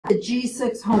the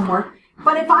G6 homework.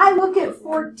 But if I look at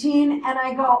 14 and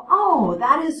I go, oh,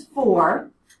 that is 4,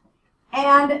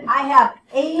 and I have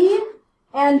a,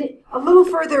 and a little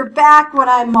further back when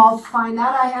I'm multiplying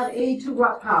that, I have a to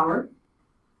what power?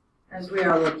 As we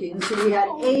are looking. So we had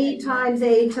a times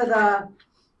a to the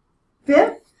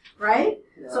 5th, right?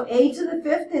 Yeah. So a to the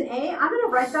 5th and a, I'm going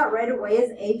to write that right away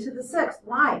as a to the 6th.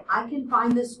 Why? I can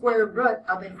find the square root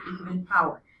of an even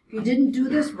power. If you didn't do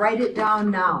this, write it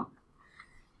down now.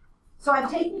 So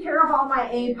I've taken care of all my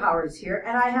a powers here,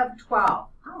 and I have 12.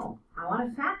 Oh, I want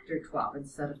to factor 12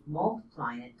 instead of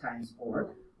multiplying it times 4.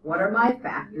 What are my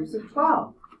factors of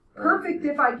 12? Perfect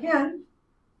if I can.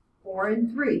 4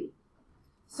 and 3.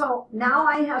 So now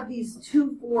I have these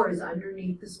two 4s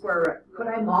underneath the square root. Could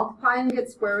I multiply and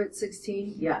get square root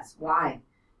 16? Yes. Why?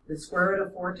 The square root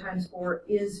of 4 times 4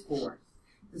 is 4.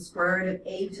 The square root of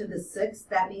a to the 6th,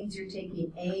 that means you're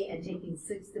taking a and taking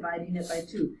 6, dividing it by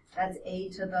 2. That's a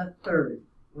to the 3rd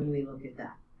when we look at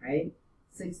that, right?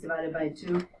 6 divided by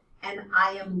 2. And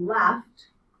I am left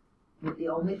with the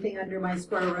only thing under my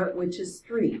square root, which is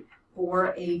 3.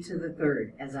 4a to the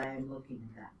 3rd, as I am looking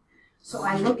at that. So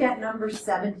I look at number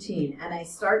 17, and I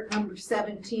start number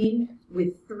 17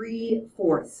 with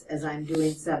 3/4 as I'm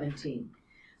doing 17.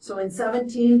 So in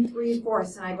 17,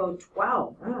 3/4, and I go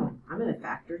 12. Oh, I'm going to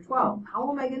factor 12.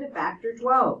 How am I going to factor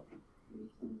 12?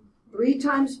 3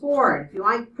 times 4. If you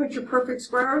like to put your perfect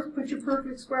squares, put your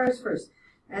perfect squares first.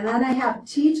 And then I have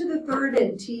t to the 3rd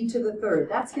and t to the 3rd.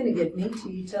 That's going to give me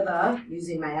t to the,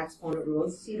 using my exponent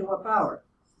rules, t to what power?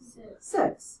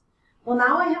 6. Well,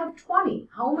 now I have 20.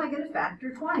 How am I going to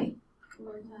factor 20?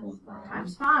 4 times 5.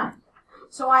 Times 5.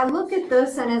 So I look at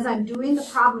this, and as I'm doing the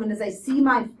problem, and as I see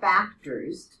my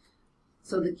factors,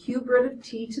 so the cube root of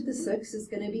t to the 6 is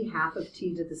going to be half of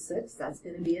t to the 6. That's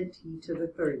going to be a t to the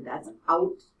 3rd. That's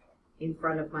out in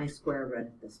front of my square root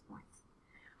at this point.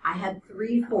 I had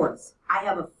 3/4. I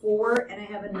have a 4, and I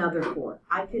have another 4.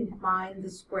 I can find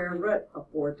the square root of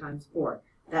 4 times 4.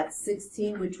 That's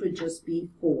 16, which would just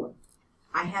be 4.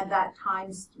 I had that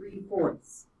times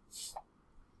 3/4.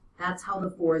 That's how the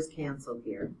 4s cancel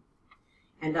here.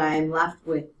 And I am left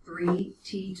with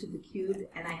 3t to the cubed,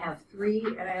 and I have 3,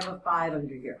 and I have a 5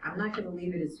 under here. I'm not going to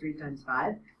leave it as 3 times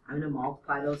 5. I'm going to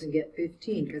multiply those and get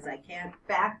 15, because I can't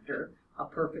factor a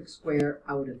perfect square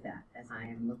out of that as I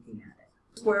am looking at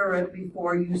it. Square root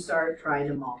before you start trying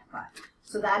to multiply.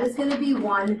 So that is going to be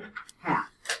 1/2.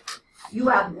 You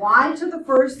have y to the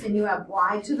 1st and you have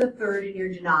y to the 3rd in your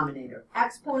denominator.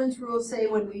 Exponents rules say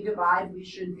when we divide, we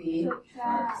should be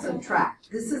subtract.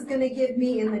 This is going to give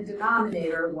me in the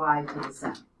denominator y to the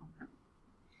 7th.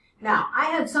 Now, I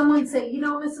had someone say, you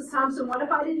know, Mrs. Thompson, what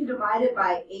if I didn't divide it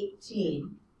by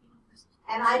 18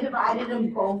 and I divided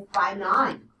them both by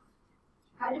 9?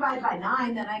 If I divide by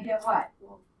 9, then I get what?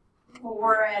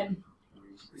 4 and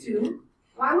 2.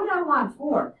 Why would I want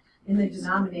 4 in the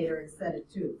denominator instead of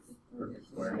 2?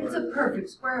 It's a perfect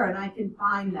square, and I can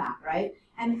find that, right?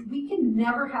 And we can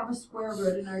never have a square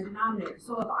root in our denominator.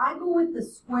 So if I go with the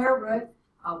square root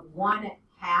of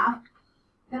 1/2,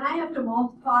 then I have to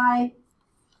multiply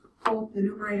both the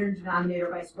numerator and denominator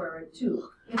by square root 2.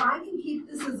 If I can keep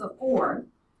this as a 4,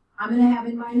 I'm going to have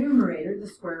in my numerator the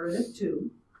square root of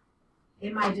 2.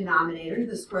 In my denominator,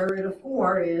 the square root of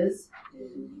 4 is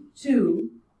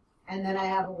 2, and then I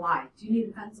have a y. Do you need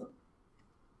a pencil?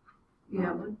 You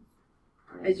have one?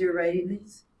 As you're writing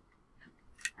these?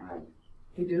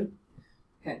 You do?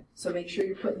 Okay, so make sure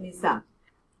you're putting these down.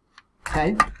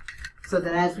 Okay? So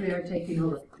that as we are taking a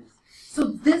look at this. So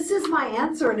this is my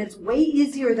answer, and it's way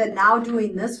easier than now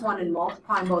doing this one and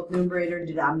multiplying both numerator and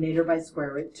denominator by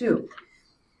square root 2.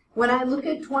 When I look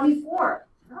at 24,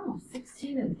 oh,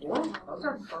 16 and 4, those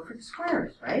are perfect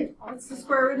squares, right? What's the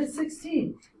square root of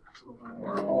 16?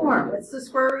 4. What's the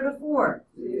square root of 4?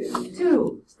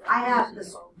 2. I have the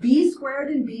b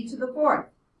squared and b to the 4th.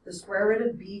 The square root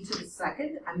of b to the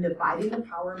 2nd, I'm dividing the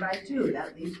power by 2.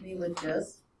 That leaves me with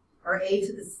just, or a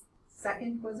to the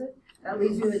 2nd, was it? That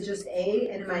leaves me with just a,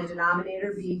 and in my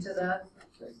denominator, b to the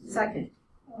 2nd.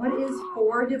 What is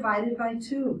 4 divided by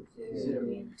 2?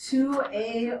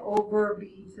 2a over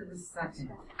b to the 2nd.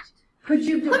 Could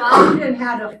you have divided and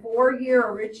had a 4 here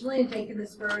originally and taken the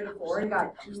square root of 4 and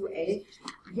got 2a?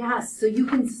 Yes, so you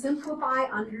can simplify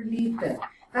underneath it.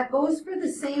 That goes for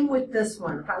the same with this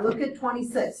one. If I look at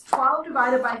 26, 12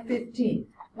 divided by 15.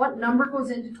 What number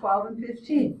goes into 12 and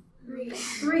 15? 3.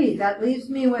 3. That leaves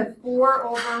me with 4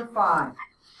 over 5.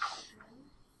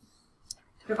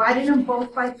 Dividing them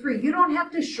both by 3. You don't have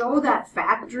to show that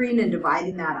factoring and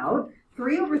dividing that out.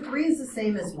 3 over 3 is the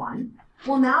same as 1.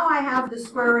 Well, now I have the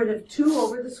square root of 2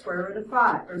 over the square root of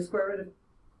 5, or square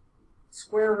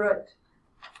root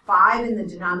 5 in the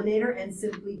denominator and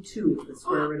simply 2, the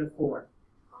square root of 4.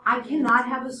 I cannot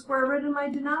have a square root in my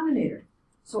denominator.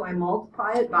 So I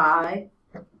multiply it by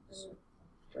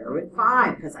square root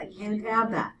 5 because I can't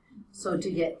have that. So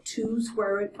to get 2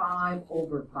 square root 5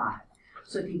 over 5.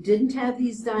 So if you didn't have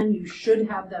these done, you should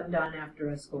have them done after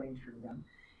us going through them.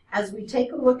 As we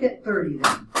take a look at 30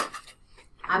 then,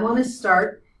 I want to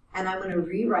start and I'm going to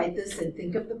rewrite this and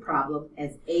think of the problem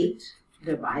as 8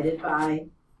 divided by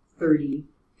 30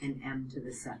 and m to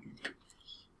the second.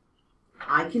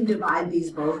 I can divide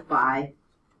these both by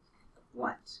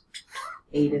what?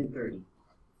 8 and 30.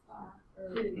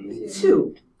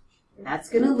 2. That's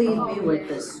going to leave me with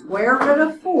the square root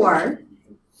of 4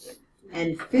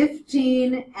 and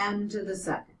 15m to the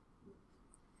second.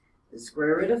 The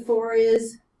square root of 4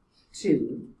 is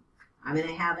 2. I'm going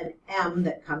to have an m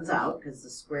that comes out because the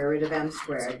square root of m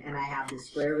squared, and I have the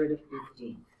square root of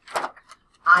 15.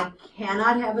 I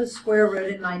cannot have a square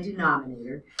root in my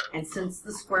denominator, and since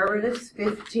the square root is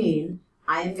 15,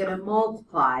 I am going to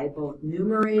multiply both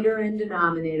numerator and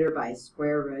denominator by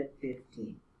square root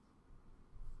 15.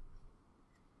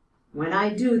 When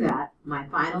I do that, my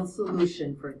final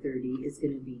solution for 30 is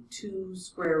going to be 2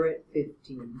 square root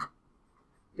 15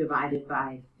 divided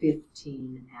by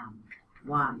 15m.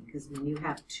 Why? Because when you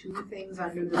have 2 things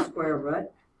under the square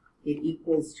root, it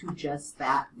equals to just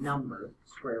that number,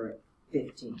 square root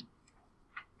 15.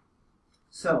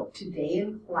 So today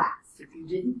in class, if you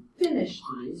didn't finish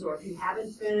these, or if you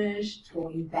haven't finished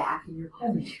going back in your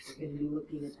comments, we're going to be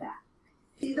looking at that.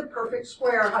 See the perfect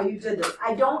square, how you did this.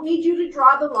 I don't need you to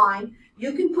draw the line.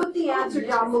 You can put the answer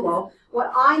down below.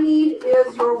 What I need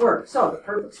is your work. So the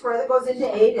perfect square that goes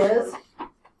into 8 is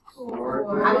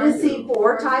 4. I'm going to see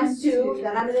 4 times 2,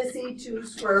 then I'm going to see 2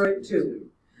 square root 2.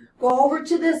 Go over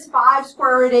to this 5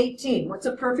 square root 18. What's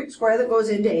a perfect square that goes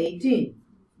into 18?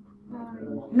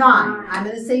 9. I'm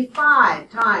going to say 5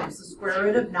 times the square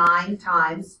root of 9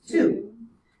 times 2.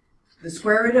 The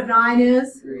square root of 9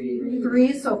 is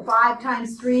 3, so 5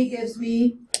 times 3 gives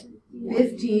me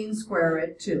 15 square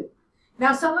root 2.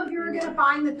 Now some of you are going to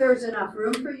find that there's enough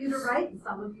room for you to write, and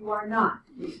some of you are not.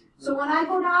 So when I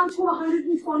go down to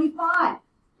 125,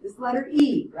 this letter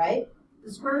E, right?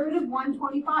 The square root of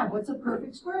 125, what's a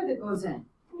perfect square that goes in?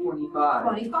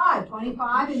 25.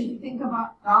 25, and if you think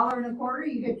about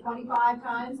 $1.25, you get 25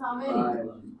 times how many?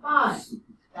 5.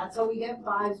 That's how we get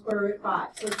 5 square root 5.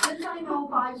 So since I know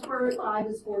 5 square root 5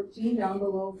 is 14, down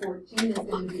below 14 is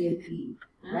going to be an E,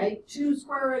 right? 2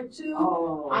 square root 2,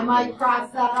 I might cross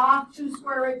that off. 2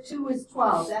 square root 2 is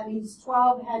 12. That means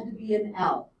 12 had to be an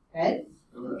L, okay?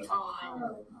 We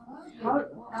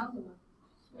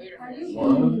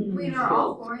are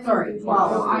all 4. Sorry,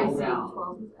 12. I see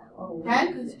 12.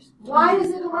 Okay? Why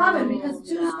is it 11? Because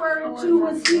 2 square root 2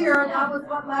 was here, and that was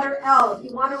what letter L. If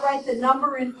you want to write the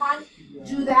number in front,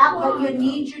 do that, but you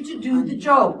need you to do the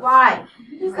joke. Why?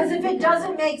 Because if it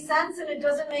doesn't make sense and it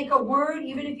doesn't make a word,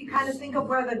 even if you kind of think of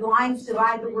where the lines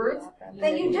divide the words,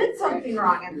 then you did something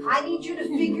wrong. And I need you to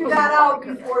figure that out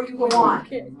before you go on.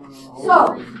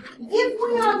 So, if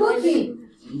we are looking,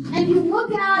 and you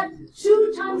look at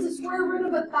 2 times the square root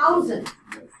of 1,000,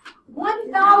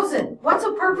 1,000, what's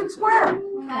a perfect square? 10.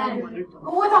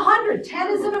 Go with 100. 10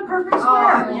 isn't a perfect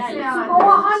square. So go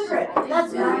 100.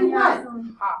 That's going to be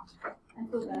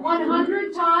what?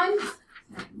 100 times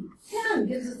 10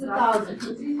 gives us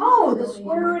 1,000. Oh, the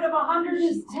square root of 100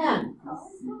 is 10.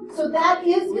 So that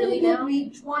is going to give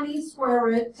me 20 square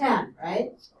root 10,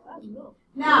 right?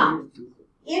 Now,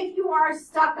 if you are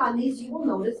stuck on these, you will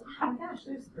notice, oh my gosh,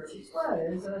 there's a perfect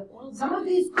square. Some of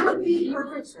these could be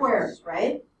perfect squares,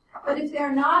 right? But if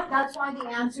they're not, that's why the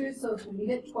answer is, so when you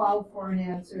get 12 for an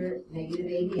answer, negative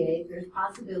 88, there's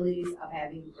possibilities of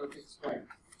having a perfect square,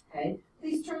 okay?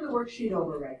 Please turn the worksheet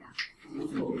over right now.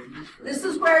 This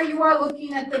is where you are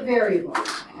looking at the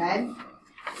variables, okay?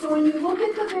 So when you look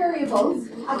at the variables,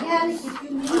 again, if you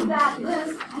need that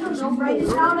list, I don't know, write it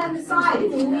down on the side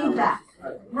if you need that.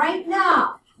 Right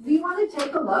now, we want to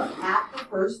take a look at the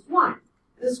first one,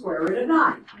 the square root of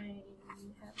 9.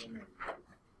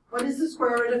 What is the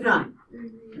square root of 9?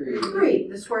 3.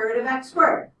 The square root of x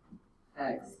squared?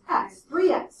 X.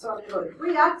 3x. So I'm going to go to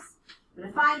 3x. I'm going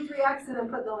to find 3x and then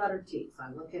put the letter t. So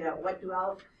I'm looking at what do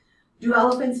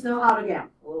elephants know how to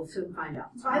gamble? We'll soon find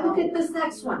out. So I look at this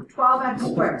next one, 12x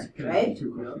squared, right?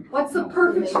 What's the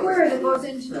perfect square that goes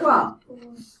into 12?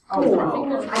 4. I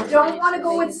don't want to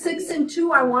go with 6 and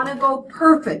 2. I want to go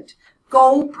perfect.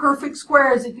 Go perfect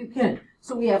squares if you can.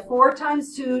 So we have 4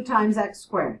 times 2 times x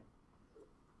squared.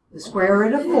 The square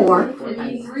root of 4.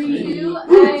 3.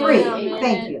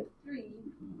 Thank you.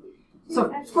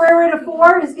 So square root of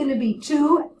 4 is going to be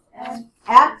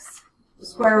 2x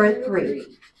square root 3.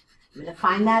 I'm going to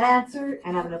find that answer,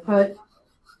 and I'm going to put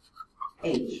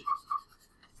h.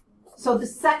 So the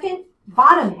second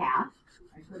bottom half,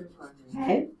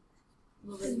 okay,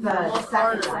 is the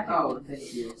second half. Oh,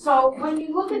 thank you. So when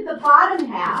you look at the bottom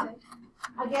half,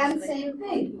 again, same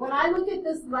thing. When I look at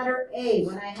this letter A,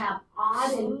 when I have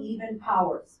odd and even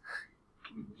powers,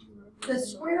 the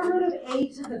square root of a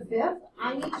to the 5th,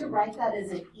 I need to write that as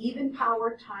an even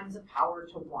power times a power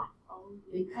to 1.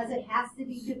 Because it has to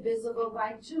be divisible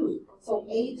by 2. So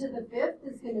a to the 5th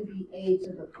is going to be a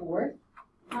to the 4th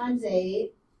times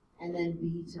a, and then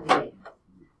b to the 8th.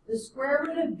 The square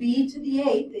root of b to the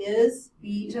 8th is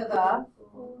b to the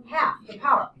half, the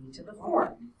power, b to the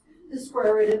 4th. The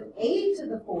square root of a to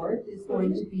the 4th is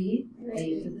going to be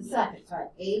a to the 2nd. Sorry,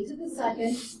 a to the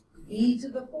 2nd, b to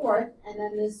the 4th, and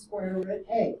then this square root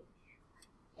a.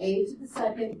 A to the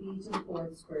 2nd, b to the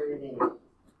 4th, square root a.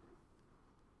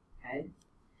 Okay?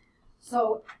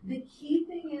 So the key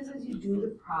thing is as you do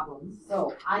the problems,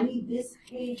 so I need this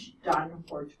page done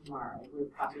for tomorrow. We're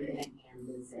probably going to hand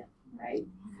this in, right?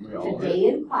 Today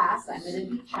in class, I'm going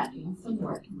to be checking some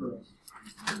work.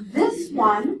 This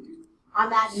one, on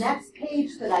that next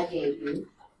page that I gave you,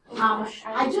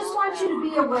 I just want you to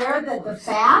be aware that the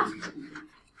back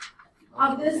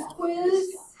of this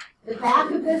quiz, the back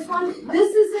of this one,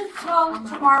 this isn't till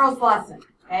tomorrow's lesson,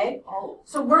 okay?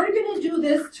 So we're going to do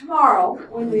this tomorrow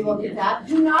when we look at that.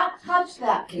 Do not touch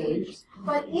that page.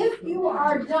 But if you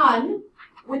are done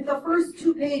with the first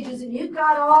 2 pages and you've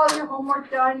got all your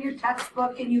homework done, your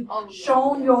textbook, and you've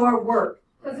shown your work,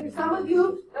 because there's some of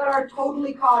you that are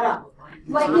totally caught up.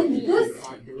 Like in this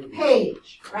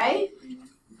page, right?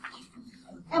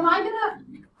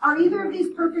 Are either of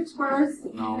these perfect squares?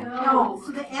 No.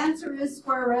 So the answer is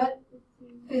square root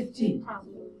 15.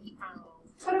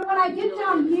 But when I get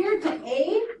down here to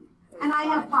A, and I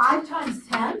have 5 times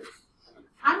 10,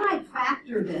 I might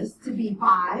factor this to be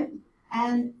 5,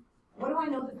 and what do I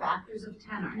know the factors of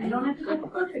 10 are? I don't have to go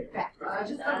perfect factors, I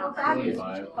just got to go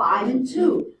factors. 5 and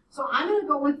 2. So I'm going to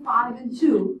go with 5 and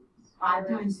 2, 5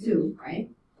 times 2, right?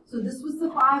 So this was the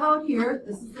 5 out here,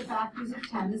 this is the factors of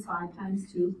 10 is 5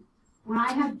 times 2. When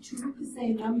I have 2 of the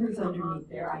same numbers underneath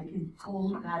there, I can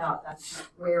pull that out, that's the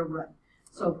square root.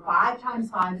 So 5 times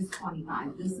 5 is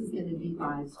 25. This is going to be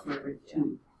 5 square root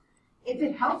 2. If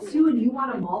it helps you and you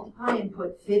want to multiply and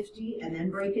put 50 and then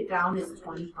break it down as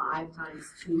 25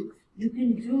 times 2, you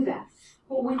can do that.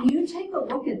 But when you take a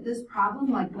look at this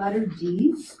problem like letter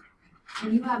D,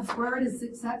 and you have square root of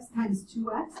 6x times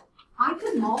 2x, I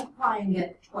could multiply and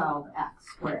get 12x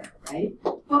squared, right?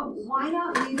 But why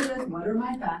not leave it as what are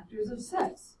my factors of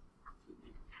 6?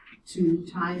 2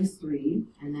 times 3,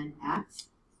 and then x.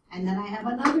 And then I have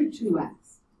another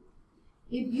 2x.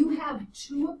 If you have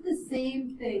 2 of the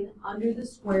same thing under the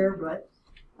square root,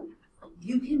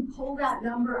 you can pull that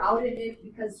number out of it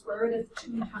because square root of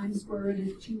 2 times square root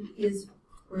of 2 is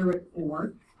square root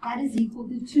 4. That is equal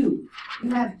to 2. You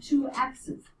have 2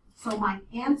 x's. So my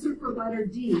answer for letter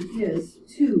D is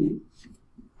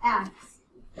 2x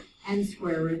and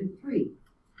square root of 3.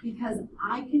 Because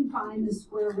I can find the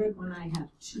square root when I have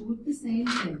 2 of the same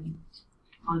thing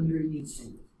underneath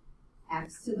it.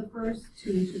 X to the first,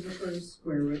 2 to the first,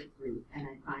 square root 3, and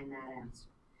I find that answer.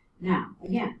 Now,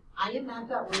 again, I am not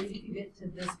that worried if you get to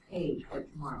this page for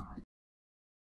tomorrow.